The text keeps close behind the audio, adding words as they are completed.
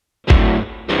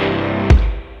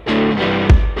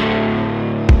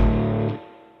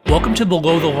Welcome to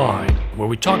Below the Line, where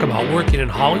we talk about working in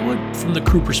Hollywood from the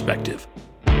crew perspective.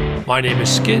 My name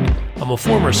is Skid. I'm a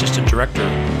former assistant director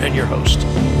and your host.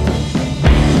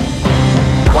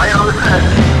 Quiet on the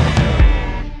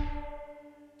set.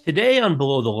 Today on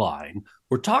Below the Line,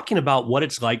 we're talking about what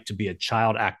it's like to be a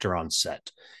child actor on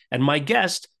set. And my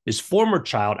guest is former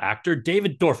child actor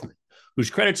David Dorfman, whose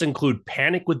credits include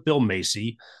Panic with Bill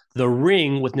Macy, The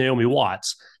Ring with Naomi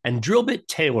Watts, and Drillbit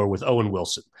Taylor with Owen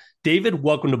Wilson. David,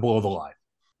 welcome to Below the Line.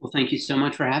 Well, thank you so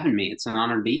much for having me. It's an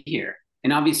honor to be here.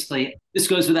 And obviously, this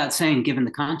goes without saying, given the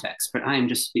context, but I am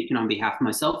just speaking on behalf of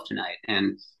myself tonight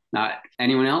and not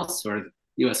anyone else or the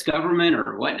U.S. government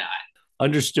or whatnot.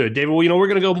 Understood. David, well, we're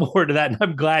going to go more into that, and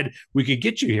I'm glad we could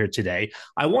get you here today.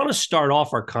 I want to start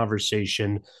off our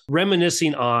conversation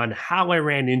reminiscing on how I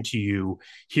ran into you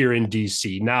here in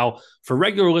D.C. Now, for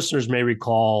regular listeners may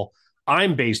recall,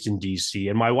 I'm based in D.C.,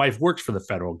 and my wife works for the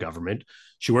federal government.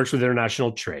 She works with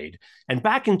international trade. And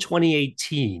back in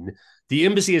 2018, the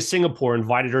Embassy of Singapore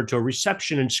invited her to a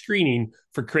reception and screening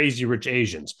for Crazy Rich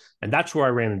Asians. And that's where I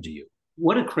ran into you.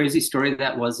 What a crazy story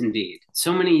that was indeed.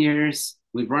 So many years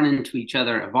we've run into each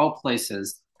other, of all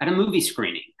places, at a movie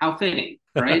screening. How fitting,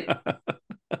 right?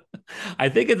 I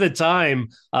think at the time,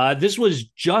 this was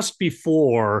just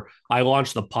before I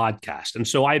launched the podcast. And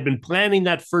so I had been planning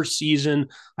that first season.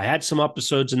 I had some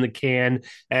episodes in the can,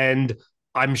 and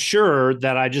I'm sure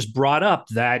that I just brought up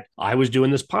that I was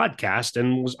doing this podcast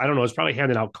and I was probably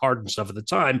handing out cards and stuff at the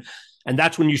time. And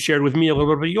that's when you shared with me a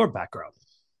little bit of your background.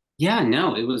 Yeah,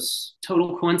 no, it was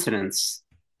total coincidence.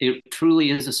 It truly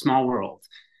is a small world.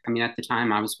 I mean, at the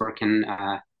time I was working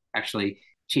actually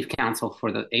chief counsel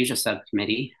for the Asia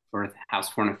subcommittee for the House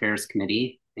Foreign Affairs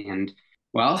Committee. And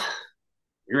well,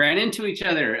 we ran into each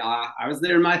other. I was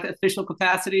there in my official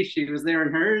capacity. She was there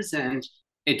in hers. And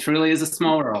it truly is a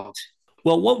small world.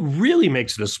 Well, what really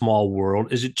makes it a small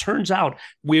world is it turns out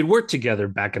we had worked together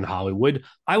back in Hollywood.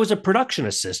 I was a production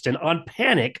assistant on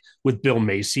Panic with Bill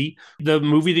Macy, the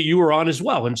movie that you were on as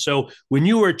well. And so when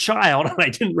you were a child, and I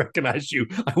didn't recognize you,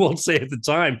 I won't say at the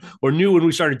time, or knew when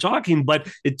we started talking,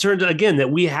 but it turned out again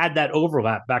that we had that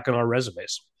overlap back on our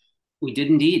resumes. We did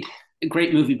indeed. A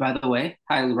great movie, by the way.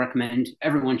 Highly recommend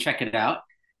everyone check it out.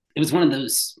 It was one of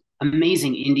those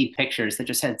amazing indie pictures that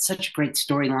just had such great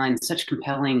storylines, such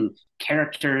compelling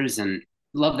characters, and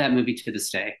love that movie to this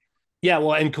day. Yeah,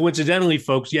 well, and coincidentally,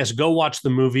 folks, yes, go watch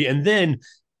the movie. And then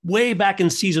way back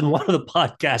in season 1 of the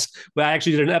podcast, I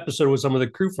actually did an episode with some of the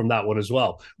crew from that one as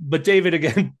well. But David,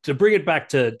 again, to bring it back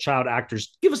to child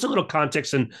actors, give us a little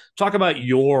context and talk about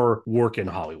your work in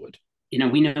Hollywood.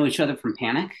 We know each other from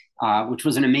Panic, which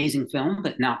was an amazing film,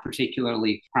 but not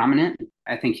particularly prominent.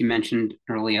 I think you mentioned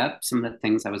early up some of the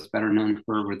things I was better known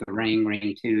for were The Ring,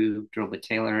 Ring 2, Drillbit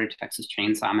Taylor, Texas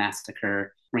Chainsaw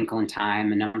Massacre, Wrinkle in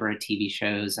Time, a number of TV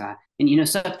shows. And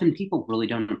something people really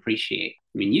don't appreciate.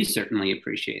 I mean, you certainly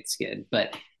appreciate, Skid,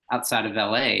 but outside of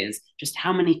LA is just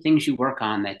how many things you work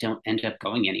on that don't end up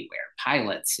going anywhere.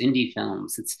 Pilots, indie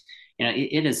films.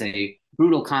 It is a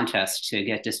brutal contest to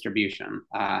get distribution.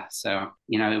 So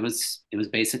it was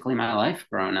basically my life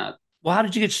growing up. Well, how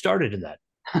did you get started in that?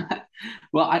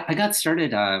 Well, I got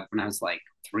started when I was like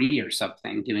 3 or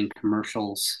something, doing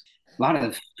commercials, a lot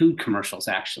of food commercials,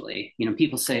 actually.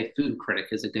 People say food critic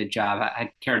is a good job.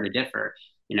 I care to differ.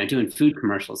 Doing food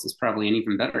commercials is probably an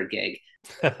even better gig.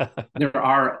 There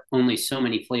are only so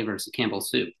many flavors of Campbell's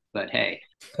soup, but hey.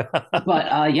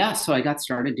 But so I got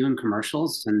started doing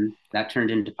commercials, and that turned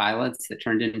into pilots, that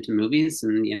turned into movies,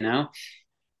 and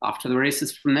off to the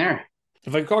races from there.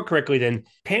 If I recall correctly, then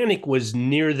Panic was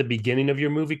near the beginning of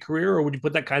your movie career, or would you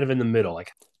put that kind of in the middle?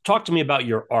 Like, talk to me about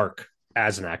your arc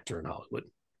as an actor in Hollywood.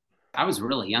 I was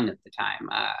really young at the time.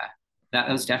 That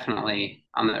was definitely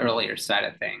on the earlier side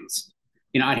of things.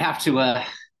 I'd have to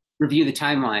review the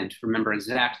timeline to remember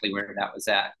exactly where that was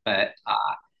at, but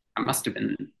I must have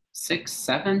been 6,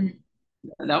 7.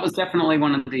 That was definitely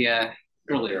one of the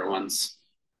earlier ones.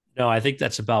 No, I think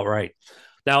that's about right.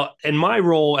 Now, in my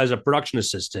role as a production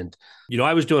assistant,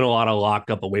 I was doing a lot of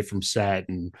lockup away from set,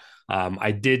 and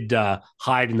I did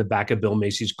hide in the back of Bill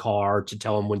Macy's car to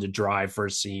tell him when to drive for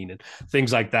a scene and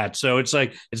things like that. So it's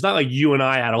not like you and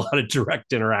I had a lot of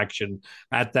direct interaction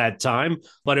at that time,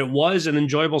 but it was an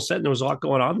enjoyable set, and there was a lot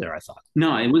going on there, I thought.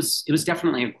 No, it was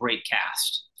definitely a great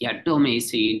cast. You had Bill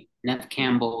Macy, Neve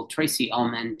Campbell, Tracy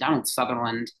Ullman, Donald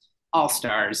Sutherland, all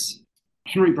stars.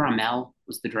 Henry Bromell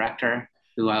was the director,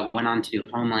 who went on to do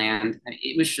Homeland.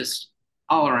 It was just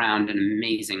all around an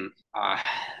amazing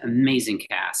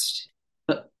cast.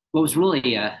 But what was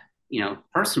really,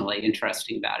 personally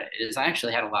interesting about it is I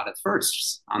actually had a lot of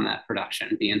firsts on that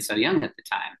production, being so young at the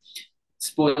time.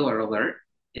 Spoiler alert,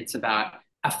 it's about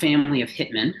a family of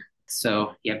hitmen.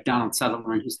 So you have Donald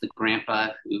Sutherland, who's the grandpa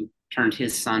who turned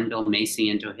his son, Bill Macy,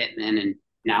 into a hitman. And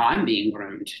now I'm being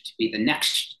groomed to be the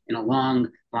next in a long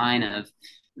line of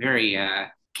very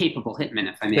capable hitmen,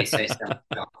 if I may say so.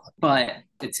 But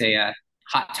it's a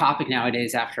hot topic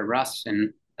nowadays after Rust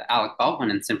and the Alec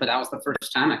Baldwin incident. But that was the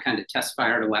first time I kind of test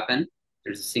fired a weapon.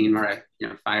 There's a scene where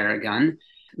I, fire a gun.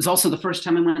 It was also the first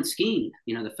time I went skiing.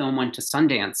 The film went to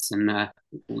Sundance and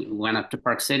we went up to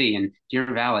Park City and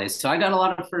Deer Valley. So I got a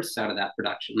lot of firsts out of that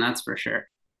production, that's for sure.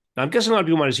 Now, I'm guessing a lot of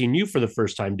people might have seen you for the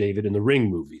first time, David, in the Ring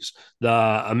movies,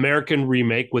 the American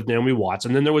remake with Naomi Watts,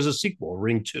 and then there was a sequel,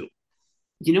 Ring 2.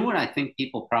 You know what I think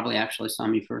people probably actually saw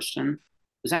me first in? It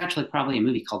was actually probably a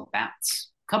movie called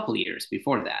Bats, a couple of years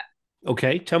before that.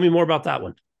 Okay, tell me more about that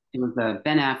one. It was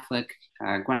Ben Affleck,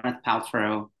 Gwyneth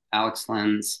Paltrow, Alex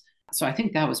Lenz. So I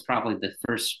think that was probably the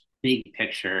first big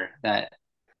picture that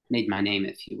made my name,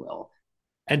 if you will.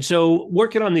 And so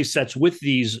working on these sets with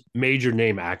these major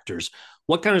name actors,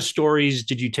 what kind of stories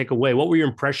did you take away? What were your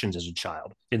impressions as a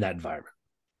child in that environment?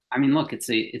 I mean, look, it's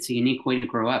a unique way to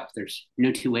grow up. There's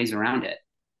no two ways around it.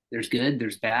 There's good,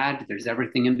 there's bad, there's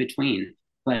everything in between.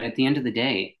 But at the end of the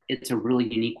day, it's a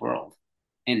really unique world.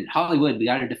 And Hollywood, we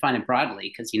got to define it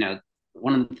broadly because,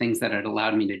 one of the things that it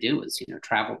allowed me to do was,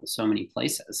 travel to so many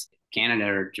places, Canada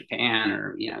or Japan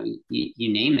or,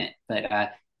 you name it.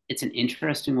 But it's an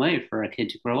interesting way for a kid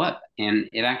to grow up. And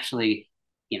it actually,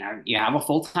 you have a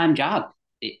full-time job.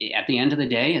 At the end of the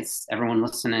day, it's everyone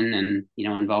listening and,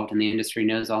 involved in the industry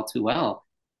knows all too well.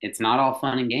 It's not all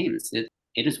fun and games. It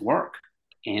is work.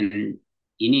 And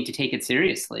you need to take it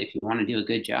seriously if you want to do a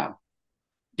good job.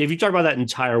 Dave, you talk about that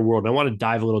entire world. And I want to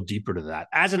dive a little deeper to that.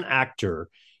 As an actor,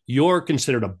 you're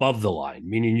considered above the line,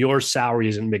 meaning your salary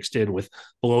isn't mixed in with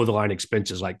below the line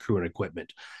expenses like crew and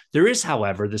equipment. There is,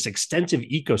 however, this extensive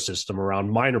ecosystem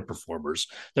around minor performers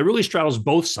that really straddles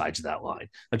both sides of that line.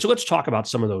 And so let's talk about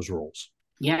some of those roles.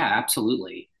 Yeah,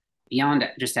 absolutely. Beyond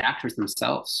just actors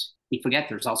themselves, we forget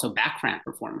there's also background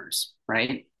performers,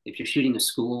 right? If you're shooting a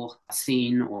school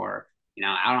scene or,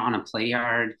 out on a play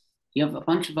yard, you have a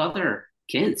bunch of other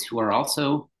kids who are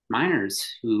also minors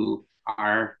who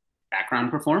are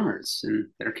background performers and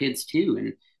they're kids too.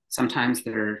 And sometimes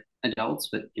they're adults,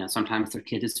 but sometimes they're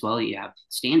kids as well. You have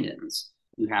stand-ins.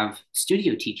 You have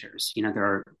studio teachers. There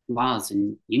are laws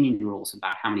and union rules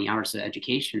about how many hours of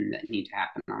education that need to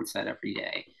happen on set every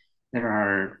day. There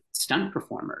are stunt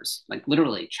performers, like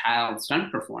literally child stunt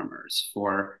performers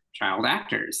for child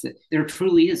actors. There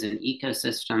truly is an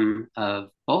ecosystem of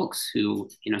folks who,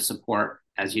 support,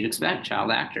 as you'd expect, child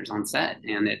actors on set.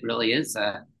 And it really is,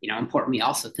 important we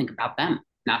also think about them,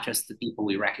 not just the people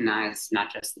we recognize,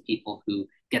 not just the people who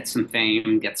get some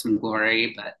fame, get some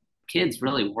glory, but kids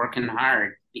really working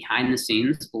hard behind the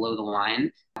scenes, below the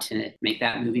line to make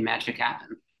that movie magic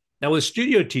happen. Now, with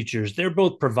studio teachers, they're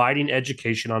both providing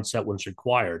education on set when it's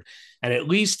required. And at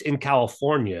least in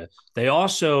California, they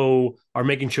also are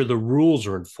making sure the rules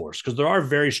are enforced because there are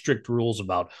very strict rules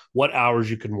about what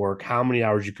hours you can work, how many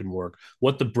hours you can work,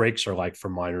 what the breaks are like for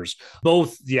minors.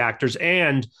 Both the actors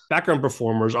and background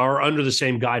performers are under the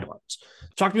same guidelines.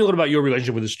 Talk to me a little about your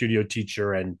relationship with a studio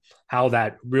teacher and how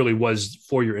that really was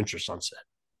for your interest on set.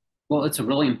 Well, it's a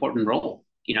really important role.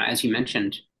 As you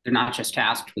mentioned, they're not just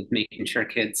tasked with making sure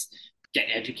kids get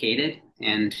educated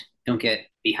and don't get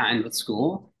behind with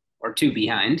school or too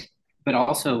behind, but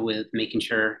also with making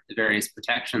sure the various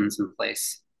protections in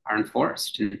place are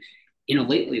enforced. And,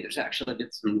 lately there's actually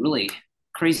been some really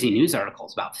crazy news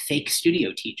articles about fake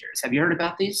studio teachers. Have you heard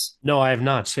about these? No, I have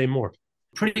not. Say more.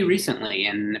 Pretty recently,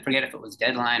 and I forget if it was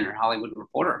Deadline or Hollywood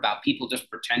Reporter, about people just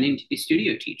pretending to be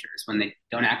studio teachers when they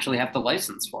don't actually have the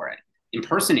license for it,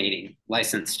 impersonating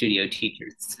licensed studio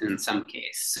teachers in some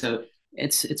case. So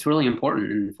it's really important,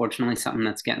 and unfortunately something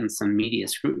that's getting some media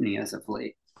scrutiny as of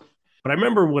late. But I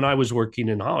remember when I was working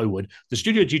in Hollywood, the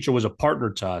studio teacher was a partner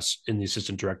to us in the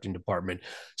assistant directing department.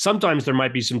 Sometimes there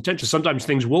might be some tension. Sometimes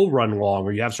things will run long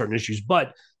or you have certain issues,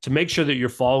 but to make sure that you're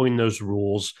following those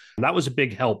rules, that was a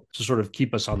big help to sort of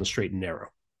keep us on the straight and narrow.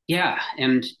 Yeah.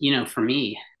 And, for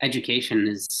me, education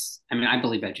is, I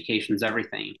believe education is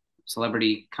everything.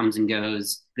 Celebrity comes and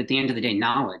goes, but at the end of the day,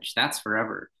 knowledge, that's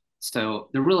forever. So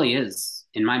there really is,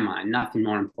 in my mind, nothing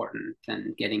more important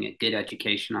than getting a good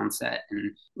education on set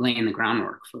and laying the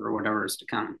groundwork for whatever is to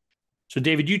come. So,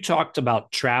 David, you talked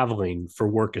about traveling for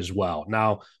work as well.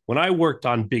 Now, when I worked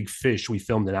on Big Fish, we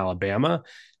filmed in Alabama,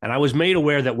 and I was made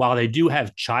aware that while they do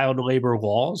have child labor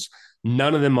laws,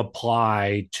 none of them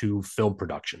apply to film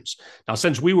productions. Now,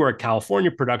 since we were a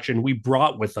California production, we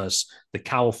brought with us the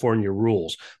California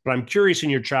rules. But I'm curious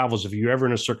in your travels, if you were ever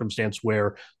in a circumstance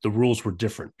where the rules were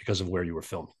different because of where you were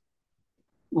filming.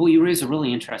 Well, you raise a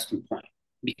really interesting point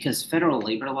because federal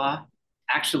labor law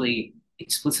actually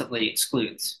explicitly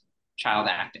excludes child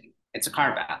acting. It's a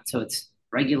carve out. So it's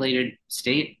regulated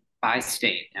state by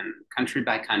state and country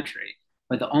by country,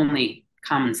 but the only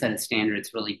common set of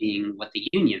standards really being what the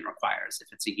union requires if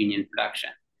it's a union production.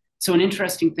 So, an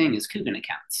interesting thing is Coogan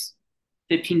accounts.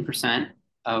 15%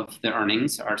 of the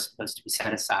earnings are supposed to be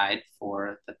set aside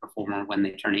for the performer when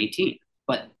they turn 18,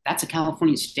 but that's a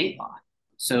California state law.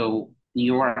 So, New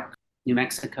York, New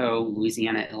Mexico,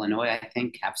 Louisiana, Illinois, I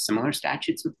think, have similar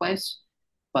statutes in place.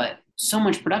 But so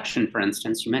much production, for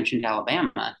instance, you mentioned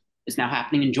Alabama, is now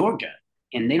happening in Georgia,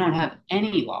 and they don't have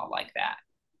any law like that.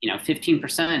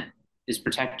 15% is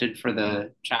protected for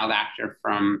the child actor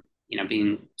from,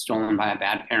 being stolen by a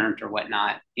bad parent or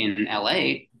whatnot in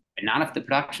LA, but not if the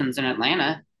production's in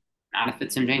Atlanta, not if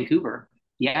it's in Vancouver.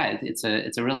 Yeah, it's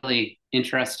a really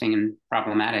interesting and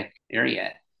problematic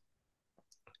area.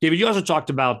 David, you also talked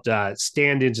about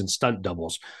stand-ins and stunt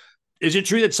doubles. Is it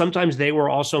true that sometimes they were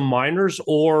also minors,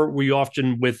 or were you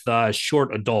often with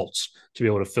short adults to be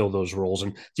able to fill those roles?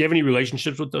 And do you have any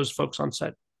relationships with those folks on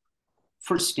set?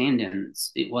 For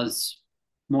stand-ins, it was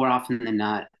more often than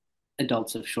not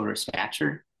adults of shorter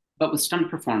stature. But with stunt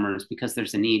performers, because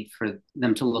there's a need for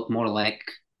them to look more like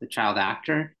the child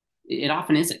actor, it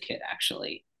often is a kid,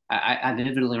 actually. I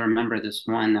vividly remember this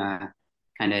one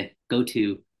kind of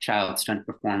go-to child stunt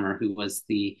performer who was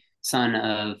the son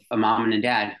of a mom and a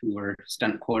dad who were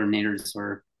stunt coordinators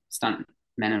or stunt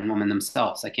men and women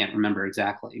themselves. I can't remember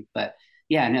exactly, but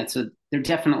yeah, no, so there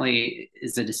definitely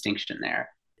is a distinction there.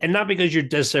 And not because you're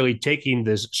necessarily taking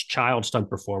this child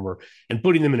stunt performer and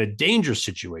putting them in a dangerous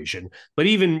situation, but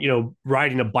even,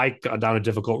 riding a bike down a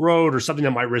difficult road or something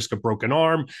that might risk a broken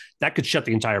arm, that could shut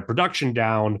the entire production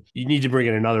down. You need to bring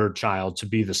in another child to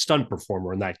be the stunt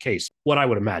performer in that case, what I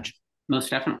would imagine.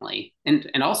 Most definitely. And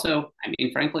also, I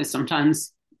mean, frankly,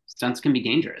 sometimes stunts can be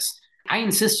dangerous. I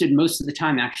insisted most of the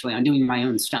time actually on doing my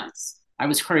own stunts. I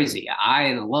was crazy.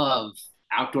 I love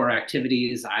outdoor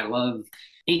activities. I love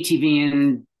ATV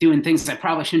and doing things I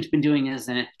probably shouldn't have been doing as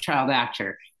a child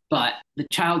actor. But the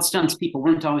child stunts people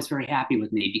weren't always very happy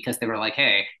with me because they were like,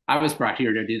 hey, I was brought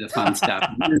here to do the fun stuff.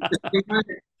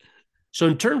 So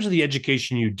in terms of the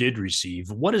education you did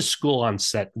receive, what does school on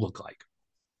set look like?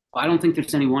 Well, I don't think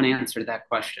there's any one answer to that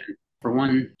question. For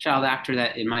one child actor,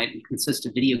 that it might consist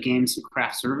of video games and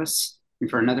craft service. And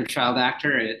for another child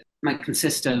actor, it might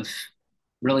consist of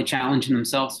really challenging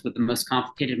themselves with the most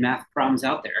complicated math problems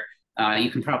out there.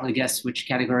 You can probably guess which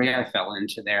category I fell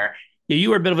into there. Yeah, you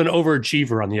were a bit of an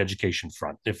overachiever on the education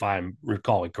front, if I'm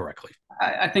recalling correctly.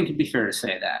 I think it'd be fair to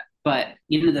say that. But,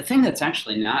 the thing that's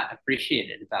actually not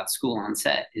appreciated about school on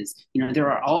set is,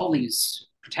 there are all these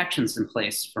protections in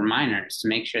place for minors to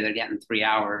make sure they're getting 3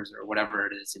 hours or whatever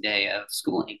it is a day of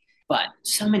schooling. But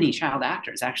so many child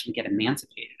actors actually get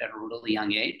emancipated at a really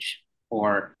young age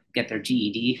or get their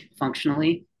GED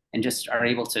functionally and just are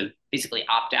able to basically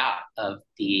opt out of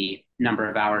the number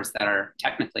of hours that are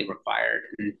technically required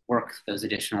and work those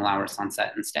additional hours on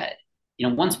set instead.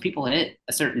 Once people hit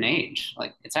a certain age,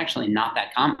 like it's actually not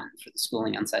that common for the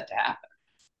schooling on set to happen.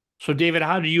 So, David,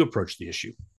 how do you approach the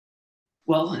issue?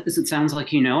 Well, as it sounds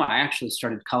like I actually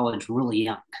started college really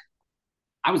young.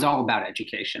 I was all about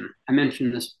education. I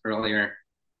mentioned this earlier.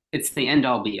 It's the end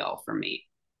all be all for me.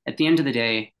 At the end of the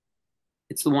day,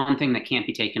 it's the one thing that can't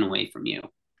be taken away from you.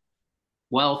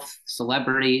 Wealth,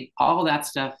 celebrity, all that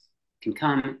stuff can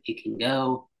come, it can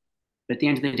go. But at the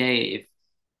end of the day, if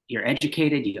you're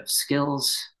educated, you have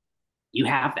skills, you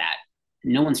have that.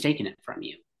 No one's taking it from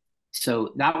you.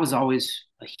 So that was always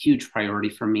a huge priority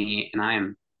for me. And I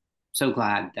am so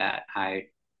glad that I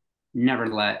never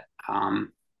let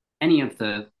any of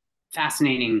the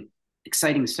fascinating,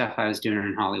 exciting stuff I was doing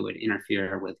in Hollywood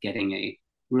interfere with getting a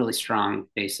really strong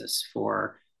basis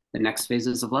for the next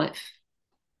phases of life.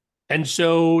 And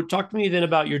so talk to me then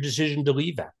about your decision to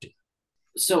leave acting.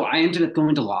 So I ended up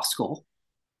going to law school.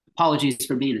 Apologies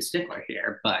for being a stickler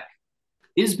here, but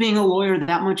is being a lawyer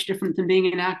that much different than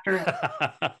being an actor?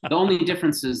 The only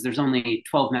difference is there's only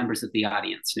 12 members of the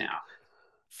audience now.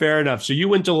 Fair enough. So you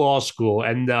went to law school,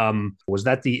 and was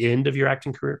that the end of your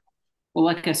acting career? Well,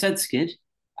 like I said, Skid,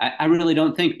 I really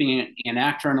don't think being an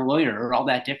actor and a lawyer are all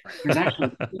that different. There's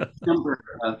actually a huge number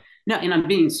of, no, and I'm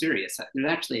being serious, there's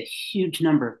actually a huge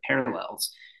number of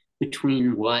parallels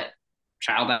between what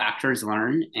child actors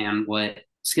learn and what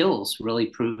skills really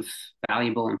prove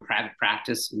valuable in private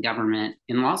practice and government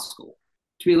in law school.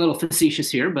 To be a little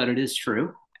facetious here, but it is true.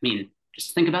 I mean,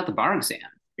 just think about the bar exam.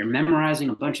 You're memorizing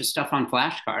a bunch of stuff on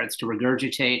flashcards to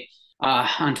regurgitate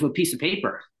onto a piece of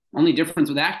paper. Only difference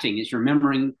with acting is you're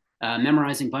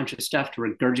memorizing a bunch of stuff to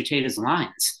regurgitate his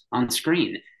lines on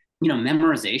screen.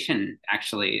 Memorization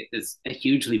actually is a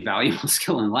hugely valuable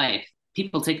skill in life.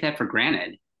 People take that for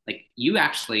granted. Like, you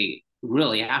actually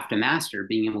really have to master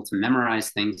being able to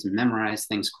memorize things and memorize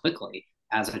things quickly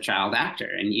as a child actor.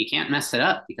 And you can't mess it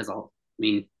up because, all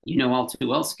too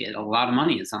well, Skid, a lot of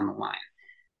money is on the line.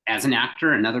 As an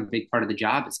actor, another big part of the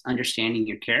job is understanding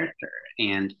your character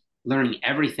and learning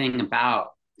everything about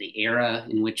the era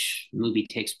in which the movie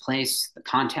takes place, the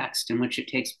context in which it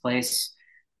takes place,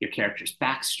 your character's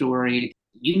backstory.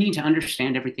 You need to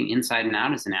understand everything inside and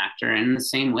out as an actor. And in the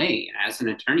same way, as an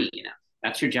attorney,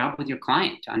 that's your job with your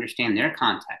client, to understand their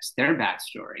context, their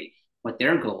backstory, what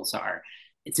their goals are.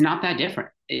 It's not that different.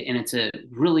 And it's a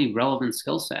really relevant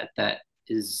skill set that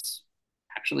is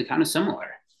actually kind of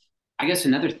similar. I guess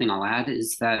another thing I'll add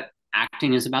is that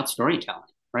acting is about storytelling,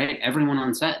 right? Everyone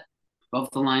on set, above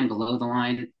the line, below the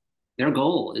line, their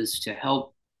goal is to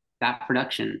help that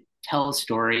production tell a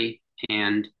story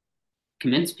and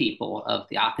convince people of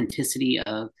the authenticity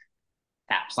of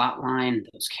that plot line,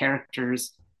 those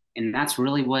characters. And that's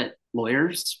really what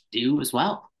lawyers do as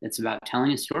well. It's about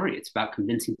telling a story. It's about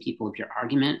convincing people of your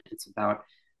argument. It's about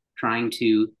trying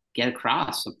to get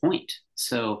across a point.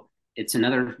 So it's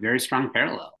another very strong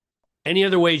parallel. Any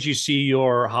other ways you see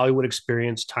your Hollywood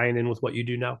experience tying in with what you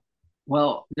do now?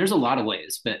 Well, there's a lot of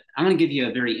ways, but I'm going to give you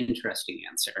a very interesting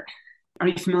answer. Are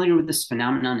you familiar with this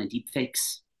phenomenon of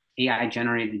deepfakes,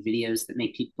 AI-generated videos that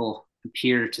make people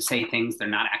appear to say things they're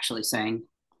not actually saying?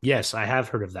 Yes, I have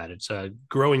heard of that. It's a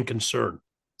growing concern.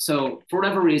 So for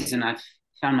whatever reason, I've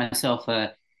found myself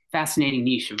a fascinating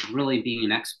niche of really being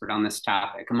an expert on this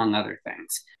topic, among other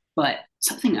things. But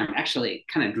something that actually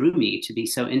kind of drew me to be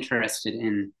so interested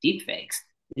in deepfakes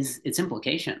is its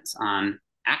implications on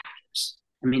actors.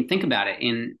 I mean, think about it.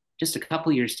 In just a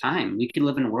couple years' time, we could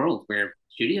live in a world where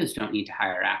studios don't need to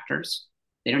hire actors.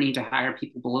 They don't need to hire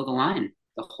people below the line.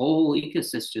 The whole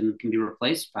ecosystem can be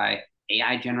replaced by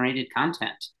AI-generated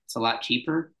content. It's a lot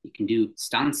cheaper. You can do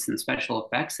stunts and special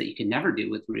effects that you could never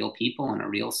do with real people on a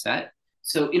real set.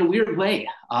 So in a weird way,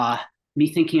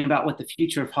 me thinking about what the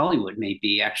future of Hollywood may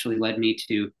be actually led me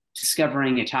to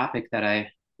discovering a topic that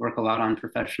I work a lot on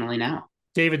professionally now.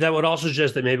 David, that would also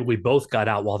suggest that maybe we both got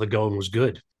out while the going was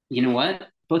good. You know what?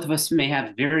 Both of us may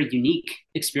have very unique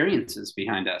experiences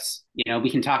behind us. We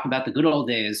can talk about the good old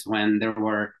days when there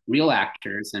were real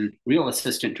actors and real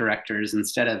assistant directors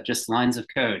instead of just lines of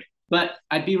code. But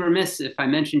I'd be remiss if I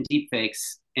mentioned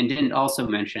deepfakes and didn't also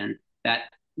mention that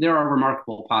there are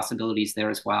remarkable possibilities there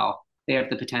as well. They have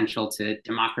the potential to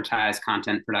democratize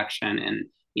content production and,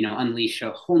 unleash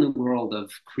a whole new world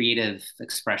of creative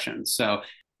expression. So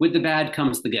with the bad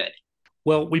comes the good.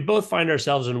 Well, we both find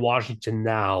ourselves in Washington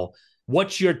now.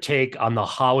 What's your take on the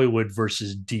Hollywood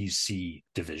versus DC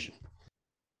division?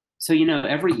 So,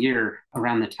 every year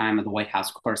around the time of the White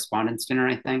House Correspondents' Dinner,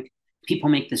 I think, people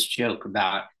make this joke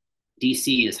about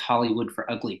DC is Hollywood for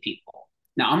ugly people.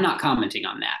 Now, I'm not commenting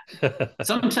on that.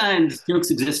 Sometimes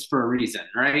jokes exist for a reason,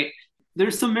 right?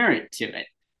 There's some merit to it.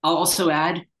 I'll also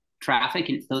add traffic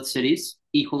in both cities,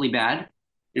 equally bad.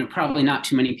 Probably not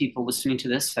too many people listening to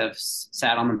this have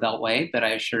sat on the Beltway, but I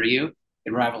assure you,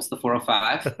 it rivals the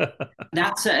 405.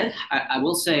 That said, I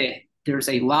will say there's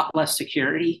a lot less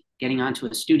security getting onto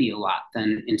a studio lot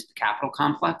than into the Capitol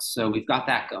complex. So we've got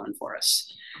that going for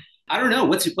us. I don't know.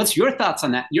 What's your thoughts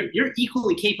on that? You're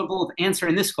equally capable of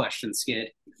answering this question, Skid.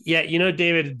 Yeah,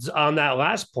 David, on that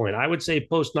last point, I would say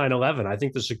post 9/11, I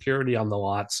think the security on the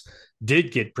lots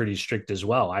did get pretty strict as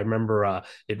well. I remember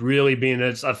it really being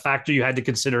a factor you had to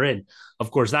consider in.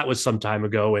 Of course, that was some time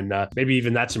ago, and maybe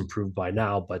even that's improved by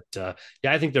now. But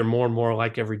I think they're more and more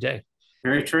alike every day.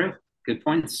 Very true. Good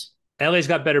points. LA's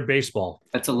got better baseball.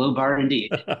 That's a low bar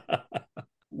indeed.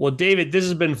 Well, David, this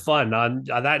has been fun. On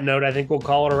that note, I think we'll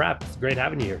call it a wrap. It's great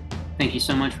having you here. Thank you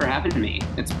so much for having me.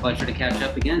 It's a pleasure to catch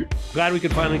up again. Glad we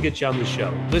could finally get you on the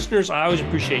show. Listeners, I always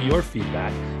appreciate your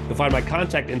feedback. You'll find my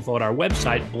contact info at our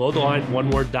website,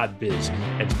 belowtheline.biz.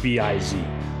 That's B-I-Z.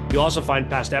 You'll also find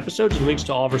past episodes and links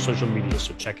to all of our social media,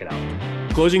 so check it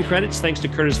out. Closing credits, thanks to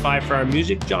Curtis Five for our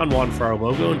music, John Wan for our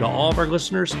logo, and to all of our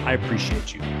listeners, I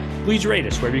appreciate you. Please rate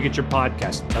us wherever you get your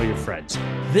podcast and tell your friends.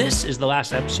 This is the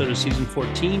last episode of Season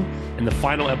 14 and the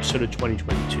final episode of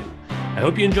 2022. I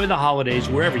hope you enjoy the holidays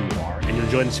wherever you are, and you'll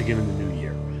join us again in the new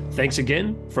year. Thanks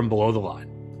again from Below the Line.